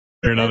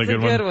Another good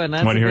one.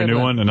 Want to hear a new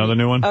one? Another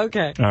new one?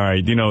 Okay. All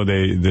right. You know,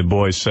 the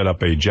boys set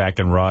up a Jack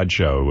and Rod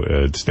show.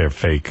 It's their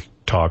fake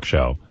talk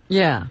show.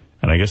 Yeah.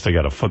 And I guess they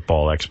got a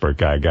football expert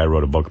guy. A guy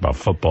wrote a book about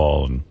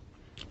football,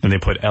 and they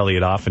put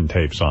Elliot Offen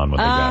tapes on with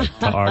the guy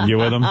to argue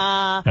with him.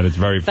 And it's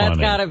very funny. That's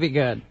got to be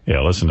good.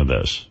 Yeah, listen to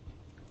this.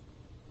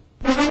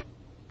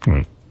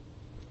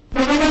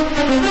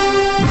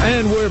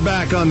 And we're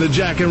back on the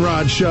Jack and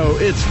Rod Show.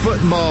 It's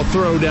Football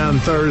Throwdown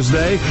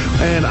Thursday,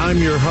 and I'm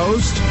your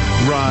host,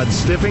 Rod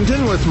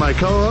Stiffington, with my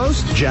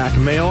co-host, Jack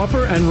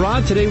Mayoffer. And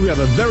Rod, today we have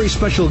a very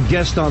special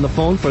guest on the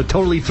phone for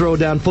Totally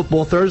Throwdown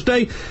Football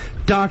Thursday,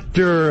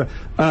 Dr.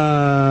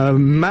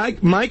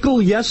 Michael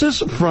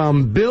Yessis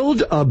from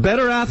Build a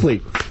Better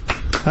Athlete.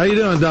 How you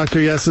doing, Dr.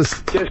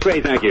 Yessis? Just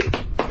great, thank you.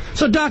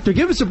 So, Doctor,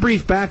 give us a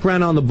brief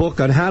background on the book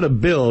on how to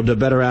build a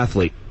better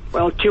athlete.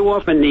 Well, too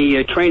often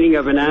the training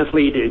of an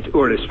athlete,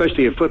 or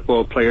especially a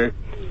football player,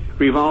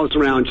 revolves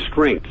around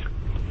strength.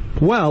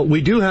 Well,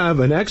 we do have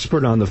an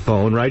expert on the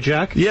phone, right,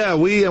 Jack? Yeah,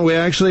 we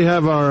actually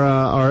have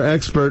our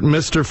expert,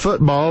 Mr.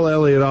 Football,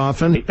 Elliot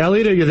Offen.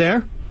 Elliot, are you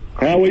there?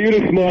 How are you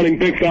this morning,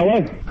 big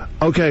fella?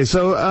 Okay,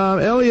 so,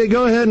 Elliot,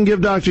 go ahead and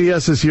give Dr.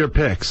 Yessis your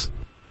picks.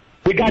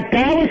 We got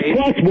Dallas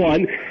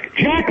 +1.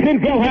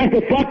 Jacksonville has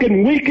the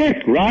fucking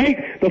weakest,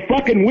 right? The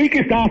fucking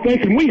weakest offense,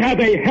 and we have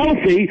a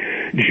healthy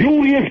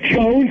Julius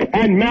Jones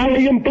and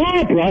Marion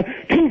Barbara,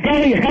 two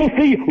very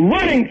healthy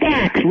running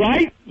backs,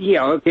 right?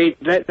 Yeah, okay,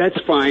 that's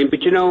fine.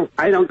 But, you know,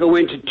 I don't go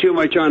into too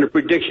much on the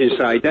prediction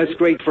side. That's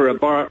great for a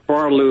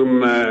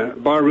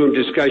barroom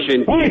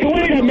discussion. All right, so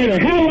wait a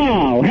minute.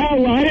 Hello.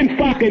 I didn't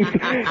fucking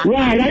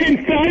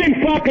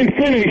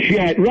finish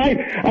yet, right?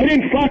 I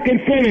didn't fucking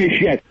finish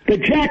yet. The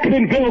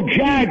Jacksonville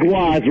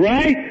Jaguars,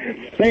 right?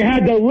 They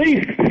had the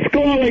least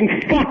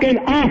scoring fucking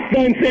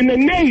offense in the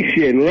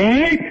nation,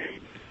 right?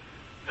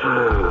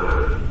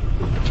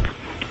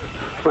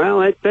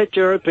 Well, that's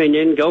your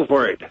opinion. Go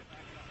for it.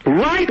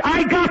 Right?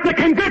 I got the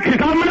convictions.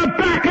 I'm going to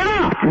back it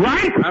up,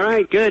 right? All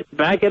right, good.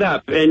 Back it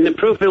up. And the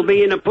proof will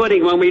be in the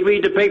pudding when we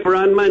read the paper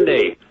on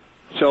Monday.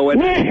 So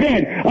listen,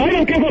 I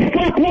don't give a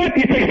fuck what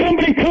you say.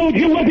 Somebody told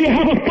you whether you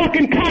have a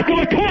fucking cock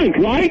or a cunt,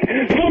 right?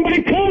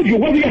 Somebody told you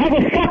whether you have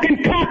a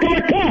fucking cock or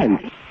a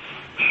cunt.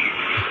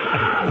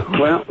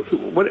 Well,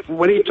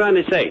 what are you trying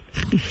to say?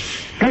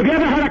 Have you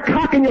ever had a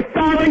cock in your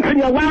pharynx and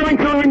your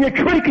larynx or in your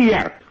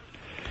trachea?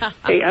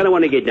 Hey, I don't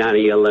want to get down to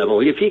your level.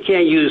 If you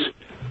can't use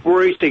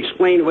words to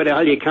explain where the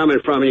hell you're coming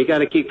from, and you got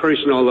to keep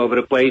person all over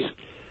the place,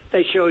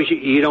 that shows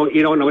you don't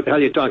know what the hell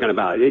you're talking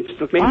about. I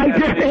just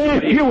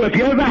asked you if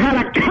you ever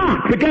had a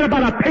cock. Forget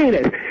about a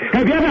penis.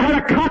 Have you ever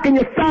had a cock in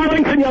your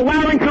pharynx and your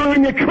larynx or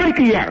in your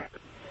trachea?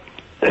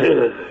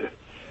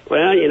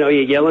 Well, you know,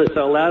 you're yelling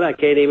so loud I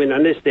can't even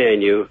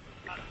understand you.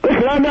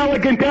 Listen, I'm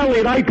Elegant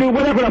Elliot. I do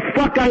whatever the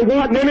fuck I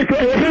want, and then if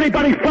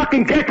anybody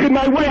fucking gets in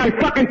my way, I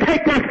fucking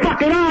take their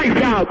fucking eyes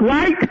out,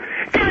 right?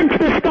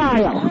 Gangster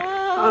style.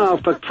 Oh,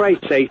 for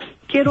Christ's sake,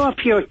 get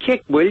off your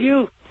kick, will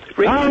you?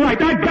 All right,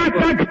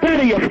 that's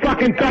better, you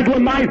fucking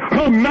bedlamite,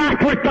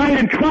 hermaphrodite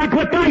and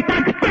troglodyte,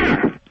 that's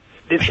better!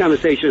 This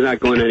conversation is not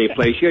going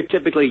anyplace. You're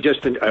typically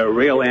just a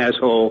real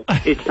asshole.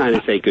 It's time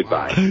to say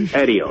goodbye.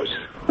 Adios.